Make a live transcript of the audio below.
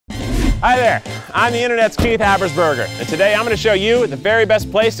Hi there, I'm the internet's Keith Habersberger, and today I'm going to show you the very best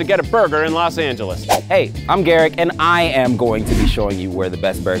place to get a burger in Los Angeles. Hey, I'm Garrick, and I am going to be showing you where the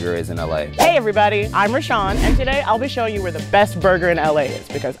best burger is in LA. Hey everybody, I'm Rashawn, and today I'll be showing you where the best burger in LA is,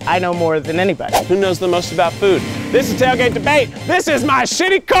 because I know more than anybody. Who knows the most about food? This is Tailgate Debate. This is my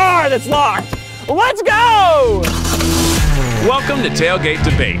shitty car that's locked. Let's go! Welcome to Tailgate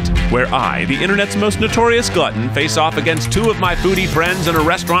Debate, where I, the internet's most notorious glutton, face off against two of my foodie friends in a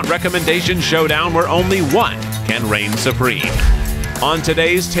restaurant recommendation showdown where only one can reign supreme. On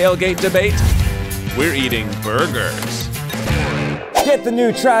today's Tailgate Debate, we're eating burgers. Get the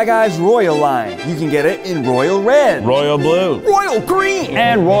new Try Guys Royal line. You can get it in Royal Red, Royal Blue, Royal Green,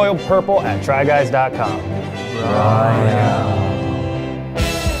 and Royal Purple at tryguys.com.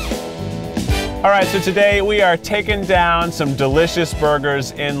 All right, so today we are taking down some delicious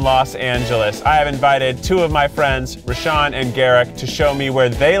burgers in Los Angeles. I have invited two of my friends, Rashawn and Garrick, to show me where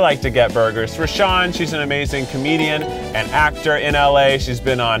they like to get burgers. Rashawn, she's an amazing comedian and actor in LA. She's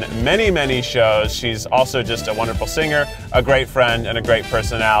been on many, many shows. She's also just a wonderful singer, a great friend, and a great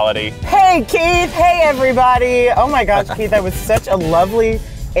personality. Hey Keith, hey everybody. Oh my gosh, Keith, that was such a lovely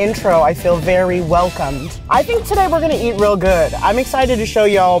intro. I feel very welcomed. I think today we're gonna eat real good. I'm excited to show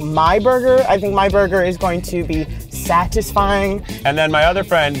y'all my burger. I think my burger is going to be satisfying. And then my other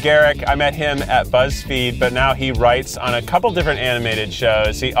friend, Garrick, I met him at BuzzFeed, but now he writes on a couple different animated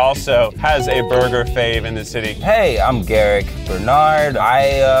shows. He also has a burger fave in the city. Hey, I'm Garrick Bernard.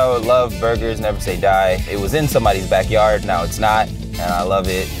 I love burgers, never say die. It was in somebody's backyard, now it's not, and I love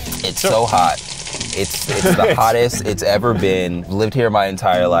it. It's so hot. It's the hottest it's ever been. Lived here my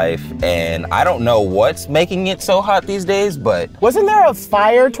entire life, and I don't know what's making it so hot these days, but... Wasn't there a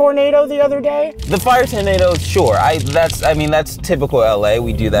fire tornado the other day? The fire tornado, sure. That's typical LA.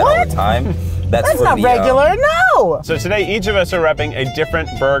 We do that all the time. That's not regular, no! So today, each of us are repping a different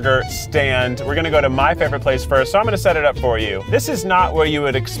burger stand. We're gonna go to my favorite place first, so I'm gonna set it up for you. This is not where you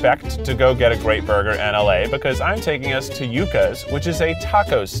would expect to go get a great burger in LA, because I'm taking us to Yuca's, which is a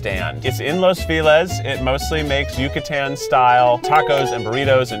taco stand. It's in Los Feliz. It mostly makes Yucatan-style tacos and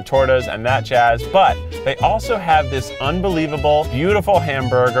burritos and tortas and that jazz, but they also have this unbelievable, beautiful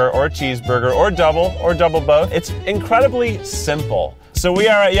hamburger or cheeseburger or double both. It's incredibly simple. So we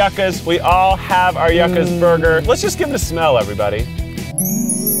are at Yucca's. We all have our Yucca's burger. Let's just give it a smell, everybody.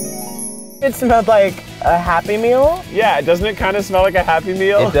 It smelled like a Happy Meal. Yeah, doesn't it kind of smell like a Happy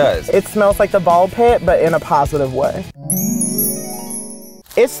Meal? It does. It smells like the ball pit, but in a positive way.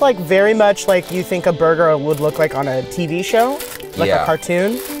 It's like very much like you think a burger would look like on a TV show, like a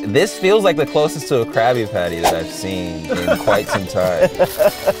cartoon. This feels like the closest to a Krabby Patty that I've seen in quite some time.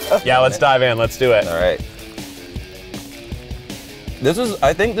 Yeah, let's dive in. Let's do it. All right.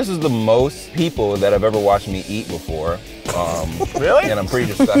 I think this is the most people that have ever watched me eat before. Really? And I'm pretty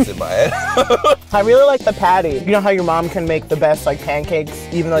disgusted by it. I really like the patty. You know how your mom can make the best like pancakes,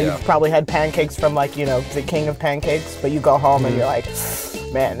 even though you've probably had pancakes from like, you know, the king of pancakes, but you go home and you're like,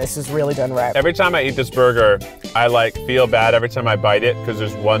 man, this is really done right. Every time I eat this burger, I like feel bad every time I bite it because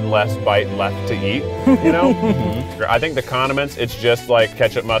there's one less bite left to eat, you know? I think the condiments, it's just like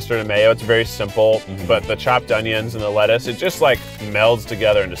ketchup, mustard, and mayo. It's very simple, but the chopped onions and the lettuce, it just like melds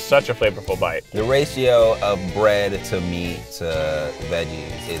together into such a flavorful bite. The ratio of bread to meat to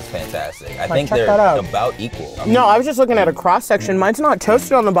veggies is fantastic. I think they're about equal. No, I was just looking at a cross section. Mine's not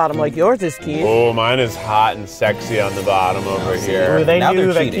toasted on the bottom like yours is, Keith. Oh, mine is hot and sexy on the bottom over here. Ooh, now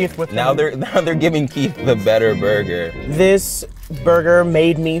they're cheating. Now they're giving Keith the better burger. This burger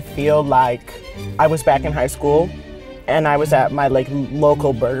made me feel like I was back in high school and I was at my like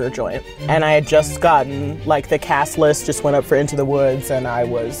local burger joint, and I had just gotten like the cast list just went up for Into the Woods, and I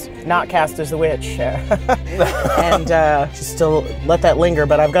was not cast as the witch. And just still let that linger,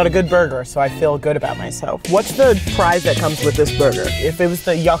 but I've got a good burger, so I feel good about myself. What's the prize that comes with this burger? If it was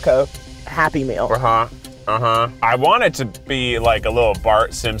the Yucca Happy Meal. I want it to be like a little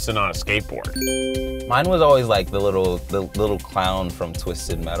Bart Simpson on a skateboard. Mine was always like the little clown from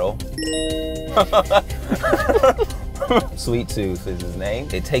Twisted Metal. Sweet Tooth is his name.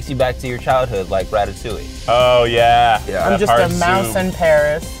 It takes you back to your childhood like Ratatouille. Oh yeah. I'm just a mouse in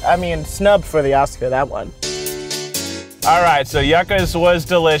Paris. I mean, snubbed for the Oscar, that one. All right, so Yucca's was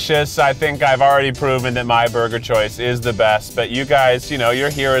delicious. I think I've already proven that my burger choice is the best, but you guys, you know, you're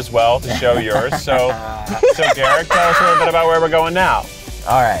here as well to show yours. So Garrick, tell us a little bit about where we're going now.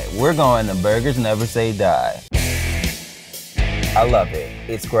 All right, we're going to Burgers Never Say Die. I love it.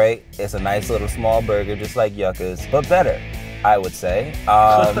 It's great. It's a nice little small burger, just like Yucca's, but better, I would say.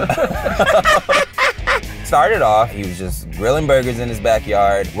 started off, he was just grilling burgers in his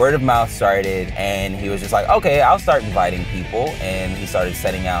backyard. Word of mouth started, and he was just like, okay, I'll start inviting people. And he started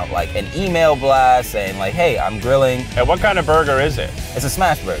sending out like an email blast saying like, hey, I'm grilling. And what kind of burger is it? It's a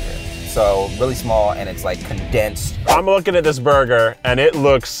smash burger. So really small, and it's like condensed. I'm looking at this burger, and it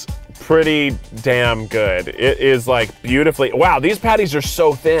looks pretty damn good. It is like beautifully, wow, these patties are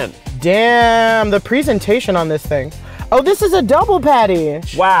so thin. Damn, the presentation on this thing. Oh, this is a double patty.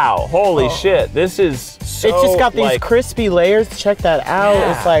 Wow, holy shit. This is so, it's just got these like, crispy layers. Check that out.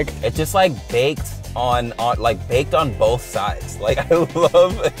 Yeah. It's like, it's just like baked on baked on both sides. Like I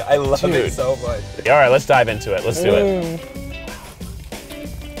love it so much. All right, let's dive into it. Let's do it.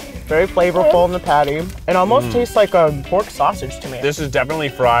 Very flavorful in the patty. It almost tastes like a pork sausage to me. This is definitely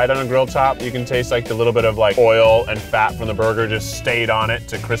fried on a grill top. You can taste like the little bit of like oil and fat from the burger just stayed on it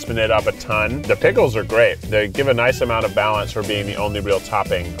to crispen it up a ton. The pickles are great. They give a nice amount of balance for being the only real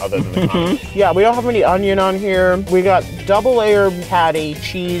topping other than the condiment. Yeah, we don't have any onion on here. We got double layer patty,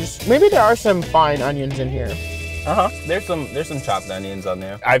 cheese. Maybe there are some fine onions in here. There's some chopped onions on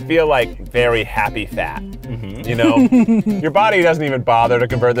there. I feel like very happy fat. You know, your body doesn't even bother to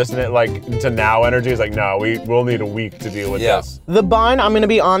convert this to now energy. It's like, no, we'll need a week to deal with this. The bun, I'm gonna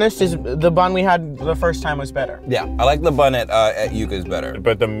be honest, is the bun we had the first time was better. Yeah, I like the bun at Yuka's better.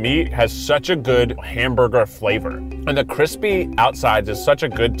 But the meat has such a good hamburger flavor, and the crispy outside is such a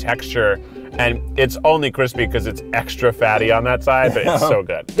good texture. And it's only crispy because it's extra fatty on that side, but it's so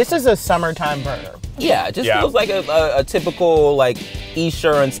good. This is a summertime burger. Yeah, it just feels like a typical like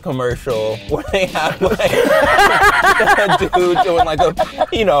Esurance commercial where they have like a dude doing like a,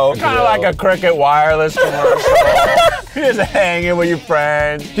 you know. Kind of like a Cricket Wireless commercial. You're just hanging with your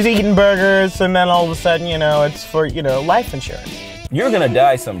friends. Just eating burgers, and then all of a sudden, you know, it's for, you know, life insurance. You're gonna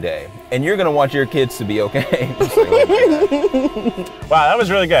die someday, and you're gonna want your kids to be okay. Wow, that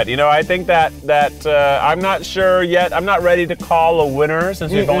was really good. You know, I think that I'm not sure yet. I'm not ready to call a winner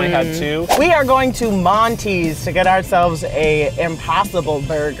since we've only had two. We are going to Monty's to get ourselves a Impossible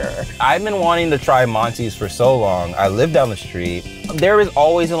Burger. I've been wanting to try Monty's for so long. I live down the street. There is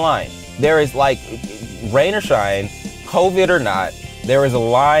always a line. There is like, rain or shine, COVID or not, there is a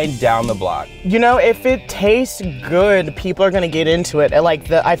line down the block. You know, if it tastes good, people are gonna get into it. And like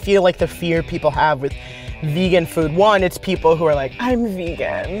I feel like the fear people have with vegan food, one, it's people who are like, I'm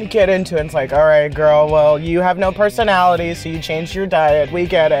vegan, get into it. It's like, all right, girl, well, you have no personality, so you changed your diet, we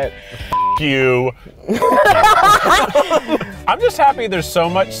get it. You. I'm just happy there's so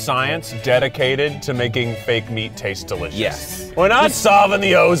much science dedicated to making fake meat taste delicious. Yes. We're not solving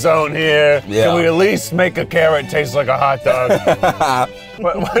the ozone here. Yeah. Can we at least make a carrot taste like a hot dog?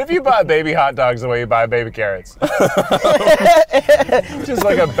 What if you buy baby hot dogs the way you buy baby carrots? Just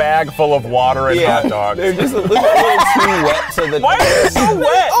like a bag full of water and hot dogs. They're just a little too wet so that. Why are they so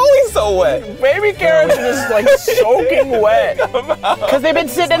wet? Always so wet. Baby carrots are just like soaking wet. Because they've been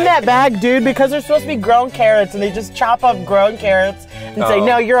sitting in that bag, dude, because they're supposed to be grown carrots, and they just chop up grown carrots and say,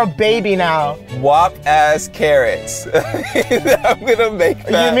 no, you're a baby now. Wop ass carrots. I'm gonna make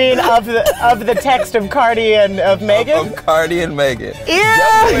that. You mean of the text of Cardi and of Megan? Of Cardi and Megan. Yeah.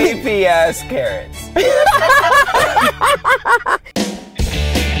 WAP ass carrots.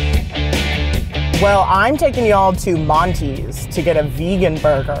 Well, I'm taking y'all to Monty's to get a vegan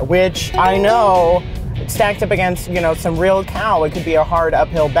burger, which I know stacked up against, you know, some real cow, it could be a hard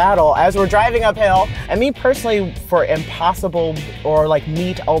uphill battle. As we're driving uphill, and me personally, for impossible or like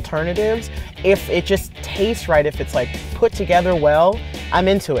meat alternatives, if it just tastes right, if it's like put together well, I'm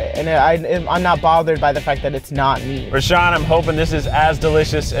into it. And I'm not bothered by the fact that it's not meat. Rashawn, I'm hoping this is as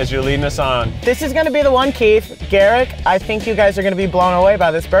delicious as you're leading us on. This is gonna be the one, Keith. Garrick, I think you guys are gonna be blown away by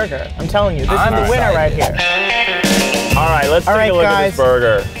this burger. I'm telling you, this is the winner right here. All right, let's take a look at this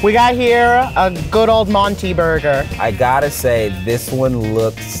burger. We got here a good old Monty burger. I gotta say, this one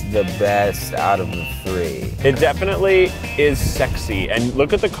looks the best out of the three. It definitely is sexy. And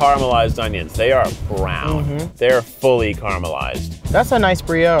look at the caramelized onions. They are brown. They're fully caramelized. That's a nice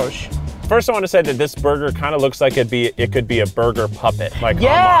brioche. First, I want to say that this burger kind of looks like it could be a burger puppet, like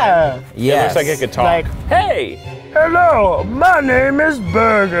yeah. online. It looks like it could talk. Like, hey. Hello, my name is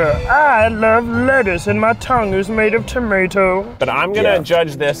Burger. I love lettuce and my tongue is made of tomato. But I'm gonna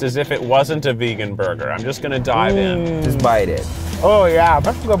judge this as if it wasn't a vegan burger. I'm just gonna dive in. Just bite it. Oh yeah,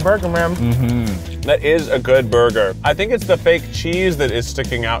 that's a good burger, man. That is a good burger. I think it's the fake cheese that is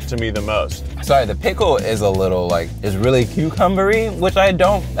sticking out to me the most. Sorry, the pickle is a little is really cucumbery, which I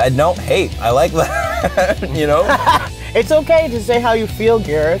don't hate. I like that, you know? It's okay to say how you feel,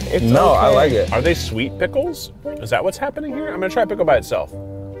 Garrett. It's okay. I like it. Are they sweet pickles? Is that what's happening here? I'm gonna try a pickle by itself.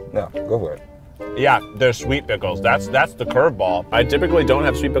 No, go for it. Yeah, they're sweet pickles. That's the curveball. I typically don't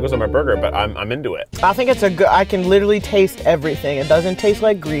have sweet pickles on my burger, but I'm into it. I think it's a good, I can literally taste everything. It doesn't taste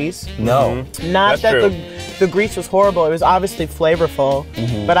like grease. No. Not That's that true. the grease was horrible. It was obviously flavorful,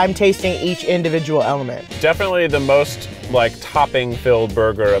 but I'm tasting each individual element. Definitely the most like topping-filled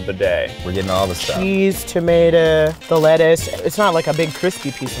burger of the day. We're getting all the stuff. Cheese, tomato, the lettuce. It's not like a big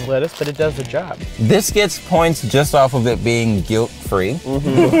crispy piece of lettuce, but it does the job. This gets points just off of it being guilt-free.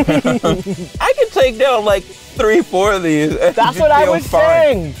 I could take down like 3-4 of these. That's what I was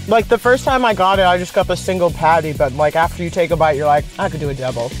saying. Like the first time I got it, I just got the single patty, but like after you take a bite, you're like, I could do a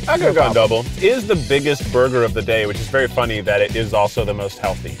double. I could have gone double. It is the biggest burger of the day, which is very funny that it is also the most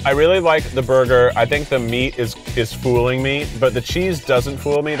healthy. I really like the burger. I think the meat is fooling me, but the cheese doesn't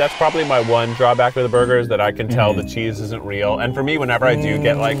fool me. That's probably my one drawback with the burger is that I can tell the cheese isn't real. And for me, whenever I do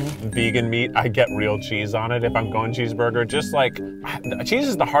get like vegan meat, I get real cheese on it if I'm going cheeseburger. Just like, cheese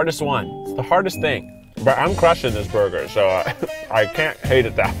is the hardest one. It's the hardest thing. But I'm crushing this burger, so I can't hate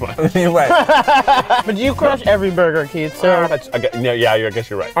it that much. You're right. But you crush every burger, Keith, so. Yeah, I guess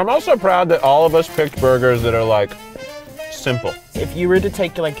you're right. I'm also proud that all of us picked burgers that are like simple. If you were to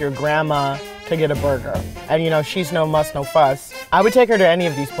take like your grandma to get a burger, and you know, she's no muss, no fuss, I would take her to any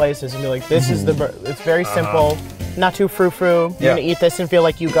of these places and be like, this is the burger. It's very simple, not too frou-frou. You're gonna eat this and feel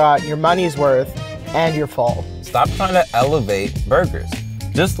like you got your money's worth and you're full. Stop trying to elevate burgers.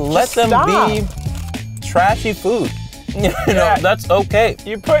 Just let them be trashy food. You know, that's okay.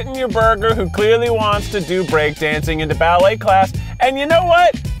 You put in your burger who clearly wants to do breakdancing into ballet class, and you know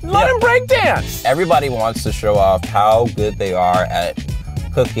what? Let him breakdance. Everybody wants to show off how good they are at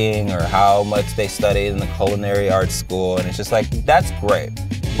cooking or how much they studied in the culinary arts school, and it's just like, that's great.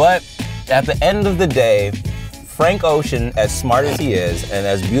 But at the end of the day, Frank Ocean, as smart as he is and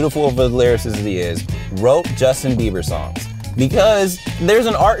as beautiful of a lyricist as he is, wrote Justin Bieber songs. Because there's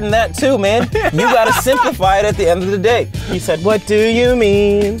an art in that too, man. You gotta simplify it at the end of the day. He said, what do you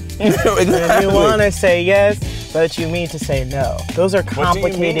mean? Exactly. You wanna say yes, but you mean to say no. Those are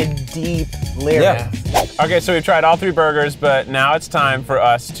complicated, deep lyrics. Yeah. Okay, so we've tried all 3 burgers, but now it's time for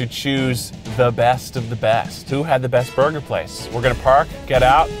us to choose the best of the best. Who had the best burger place? We're gonna park, get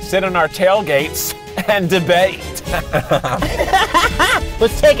out, sit on our tailgates, and debate.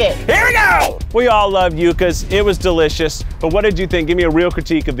 Let's take it. Here we go! We all loved Yuca's. It was delicious. But what did you think? Give me a real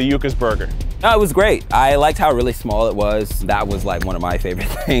critique of the Yuca's burger. No, it was great. I liked how really small it was. That was like one of my favorite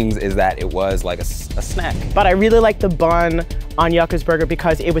things, is that it was like a snack. But I really liked the bun on Yuca's burger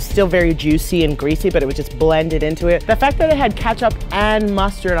because it was still very juicy and greasy, but it was just blended into it. The fact that it had ketchup and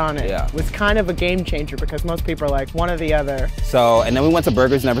mustard on it was kind of a game changer because most people are like one or the other. So, and then we went to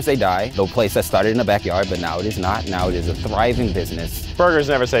Burgers Never Say Die, the place that started in the backyard, but now it is not. Now it is a thriving business. Burgers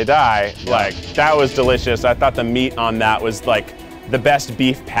Never Say Die, like, that was delicious. I thought the meat on that was like the best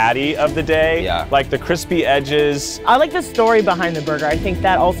beef patty of the day. Yeah. Like the crispy edges. I like the story behind the burger. I think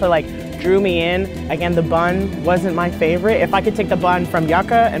that also like drew me in. Again, the bun wasn't my favorite. If I could take the bun from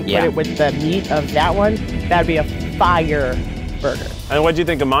Yucca and put it with the meat of that one, that'd be a fire burger. And what do you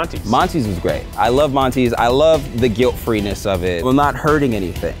think of Monty's? Monty's was great. I love Monty's. I love the guilt-freeness of it. We're not hurting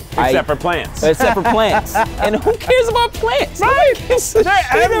anything. Except for plants. Except for plants. And who cares about plants? Right? They're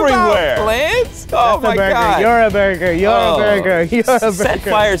everywhere. Plants? Oh my God. You're a burger. You're a burger. You're a burger. Set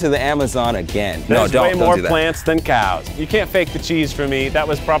fire to the Amazon again. There's no, way don't more do that. plants than cows. You can't fake the cheese for me. That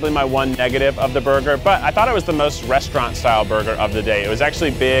was probably my one negative of the burger, but I thought it was the most restaurant-style burger of the day. It was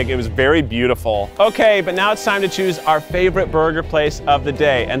actually big. It was very beautiful. Okay, but now it's time to choose our favorite burger place of the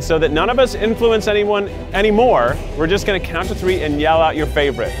day. And so that none of us influence anyone anymore, we're just gonna count to 3 and yell out your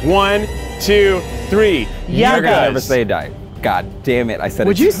favorite. 1, 2, 3. Yucca's. Burgers Never Say Die. God damn it, I said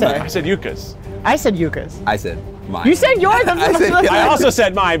What'd it. you say? I said Yuca's. I said Yuca's. I said mine. You said yours. I also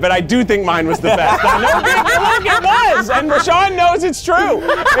said mine, but I do think mine was the best. Look, it was, and Rashawn knows it's true.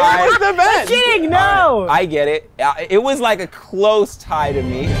 It was the best. Kidding, no. I get it. It was like a close tie to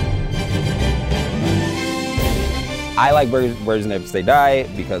me. I like Burgers Never Say Die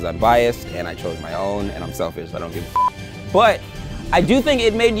because I'm biased and I chose my own and I'm selfish. I don't give a But I do think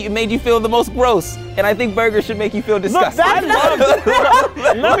it made you feel the most gross, and I think burgers should make you feel disgusting.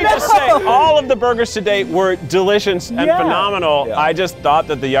 Let me just say, all of the burgers today were delicious and phenomenal. Yeah. I just thought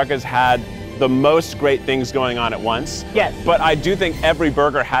that the Yucca's had the most great things going on at once. Yes. But I do think every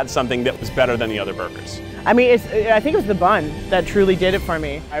burger had something that was better than the other burgers. I mean, I think it was the bun that truly did it for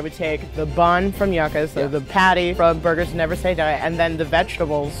me. I would take the bun from Yucca's, so the patty from Burgers Never Say Die, and then the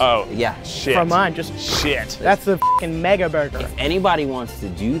vegetables Shit. from mine. Just shit. That's the fucking mega burger. If anybody wants to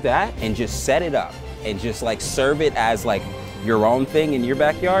do that and just set it up and just like serve it as like your own thing in your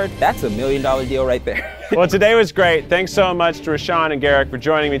backyard, that's $1 million deal right there. Well, today was great. Thanks so much to Rashawn and Garrick for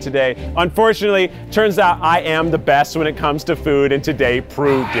joining me today. Unfortunately, turns out I am the best when it comes to food, and today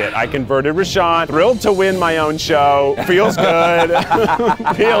proved it. I converted Rashawn. Thrilled to win my own show. Feels good.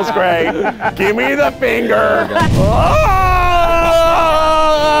 Feels great. Give me the finger.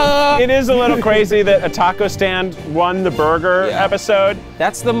 It is a little crazy that a taco stand won the burger episode.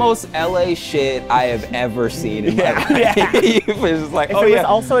 That's the most LA shit I have ever seen in my life. It's just like, If it was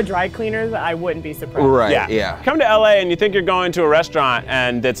also a dry cleaners, I wouldn't be surprised. Right, yeah. Come to LA and you think you're going to a restaurant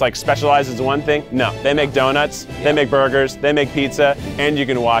and it's like specializes in one thing. No, they make donuts, they make burgers, they make pizza, and you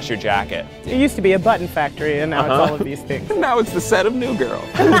can wash your jacket. It used to be a button factory, and now it's all of these things. Now it's the set of New Girl.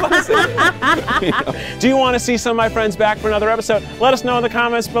 Do you want to see some of my friends back for another episode? Let us know in the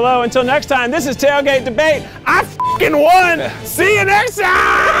comments below. Until next time, this is Tailgate Debate. I f***ing won! See you next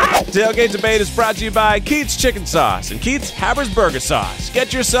time! Tailgate Debate is brought to you by Keith's Chicken Sauce and Keith's Habersberger Sauce.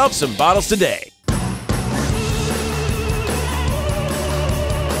 Get yourself some bottles today.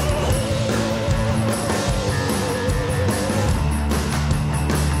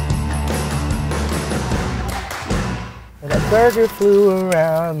 Burger flew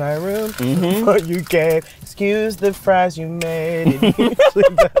around my room. What you gave. Excuse the fries you made.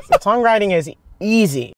 Songwriting is easy.